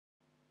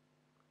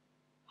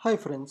Hi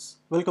friends,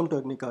 welcome to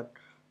Agnicart.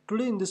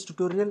 Today in this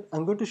tutorial,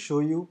 I'm going to show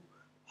you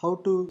how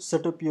to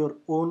set up your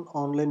own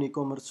online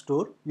e-commerce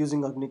store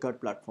using Agnicart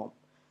platform.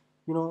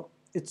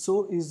 It's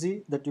so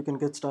easy that you can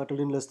get started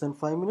in less than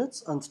 5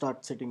 minutes and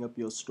start setting up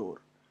your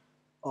store.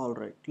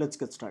 Alright, let's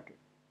get started.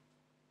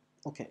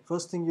 Okay,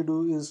 first thing you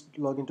do is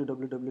log into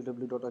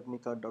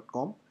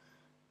www.agnicart.com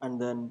and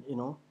then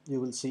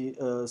you will see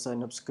a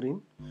sign up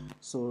screen.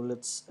 So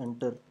let's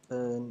enter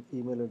an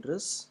email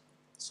address.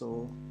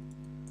 So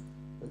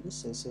I'll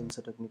just say sales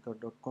at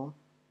agnicart.com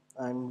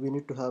and we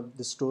need to have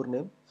the store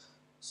name,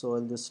 so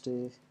I'll just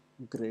say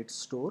great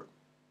store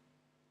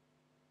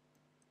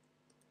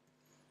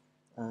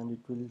and it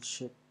will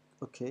check.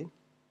 Okay,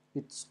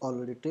 it's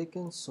already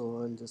taken,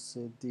 so I'll just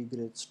say the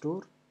great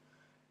store.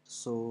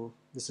 So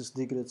this is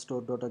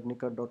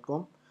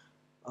thegreatstore.agnicart.com.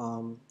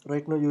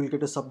 Right now you will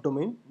get a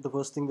subdomain. The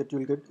first thing that you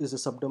will get is a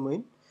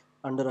subdomain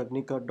under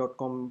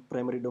agnicart.com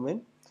primary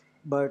domain,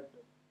 but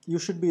you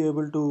should be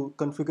able to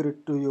configure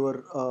it to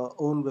your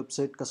own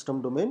website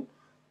custom domain,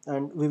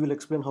 and we will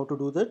explain how to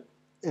do that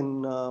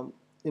in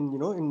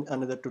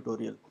another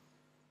tutorial.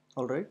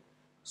 All right,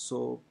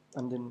 so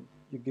and then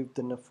you give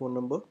them a phone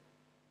number.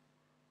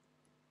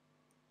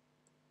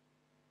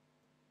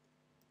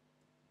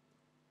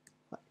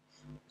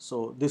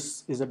 So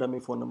this is a dummy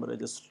phone number. I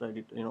just tried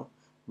it,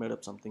 made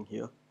up something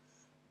here.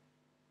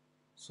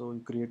 So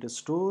you create a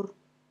store,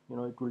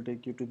 it will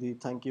take you to the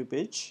thank you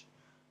page.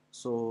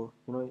 So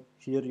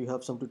here you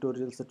have some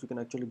tutorials that you can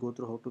actually go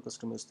through how to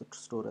customize the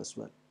store as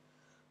well.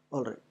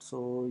 All right,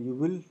 so you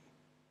will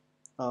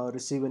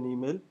receive an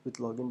email with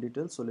login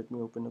details. So let me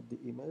open up the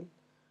email.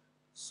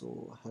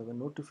 So I have a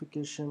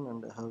notification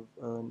and I have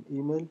an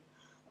email.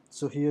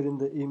 So here in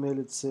the email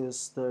it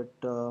says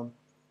that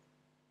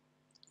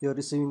you're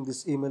receiving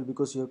this email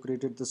because you have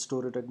created the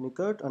store at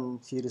Agnicart and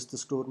here is the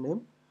store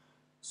name.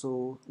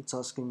 So it's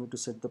asking me to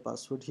set the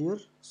password here.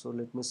 So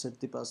let me set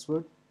the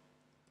password.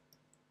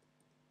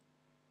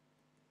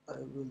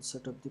 I will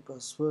set up the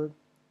password.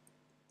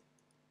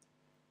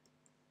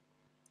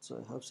 So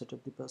I have set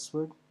up the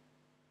password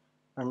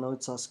and now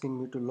it's asking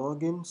me to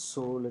log in.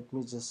 So let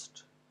me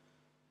just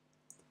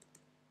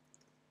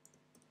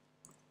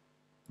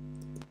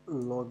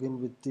log in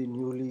with the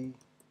newly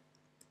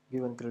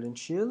given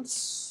credentials.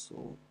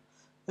 So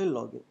I'll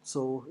log in.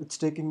 So it's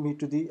taking me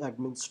to the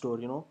admin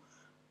store,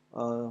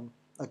 uh,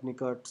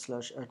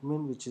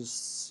 Agnicart/admin, which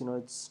is,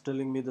 it's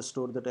telling me the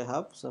store that I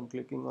have. So I'm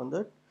clicking on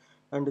that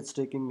and it's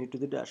taking me to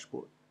the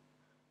dashboard.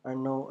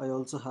 And now I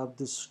also have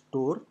this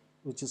store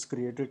which is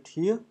created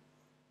here,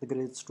 the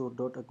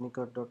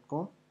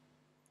greatstore.agnicart.com.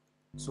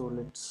 So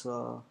let's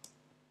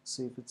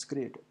see if it's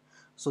created.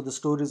 So the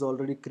store is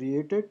already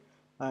created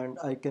and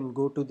I can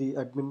go to the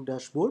admin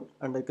dashboard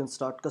and I can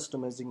start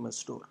customizing my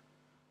store.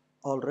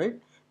 All right,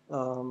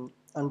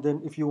 and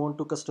then if you want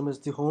to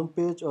customize the home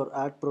page or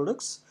add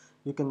products,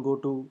 you can go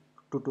to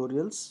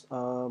tutorials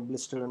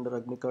listed under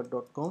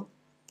agnicart.com.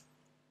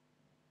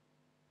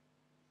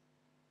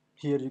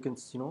 Here you can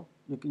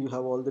you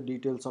have all the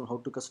details on how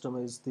to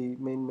customize the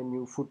main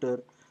menu,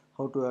 footer,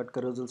 how to add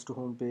carousels to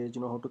home page,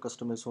 how to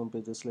customize home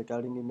pages like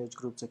adding image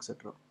groups,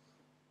 etc.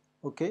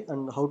 Okay,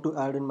 and how to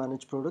add and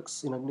manage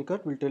products in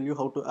Agnicart will tell you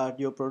how to add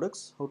your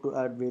products, how to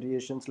add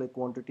variations like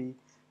quantity,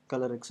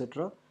 color,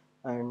 etc.,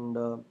 and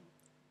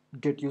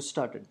get you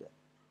started there.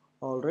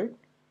 All right,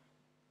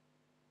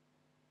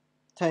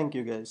 thank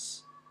you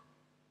guys.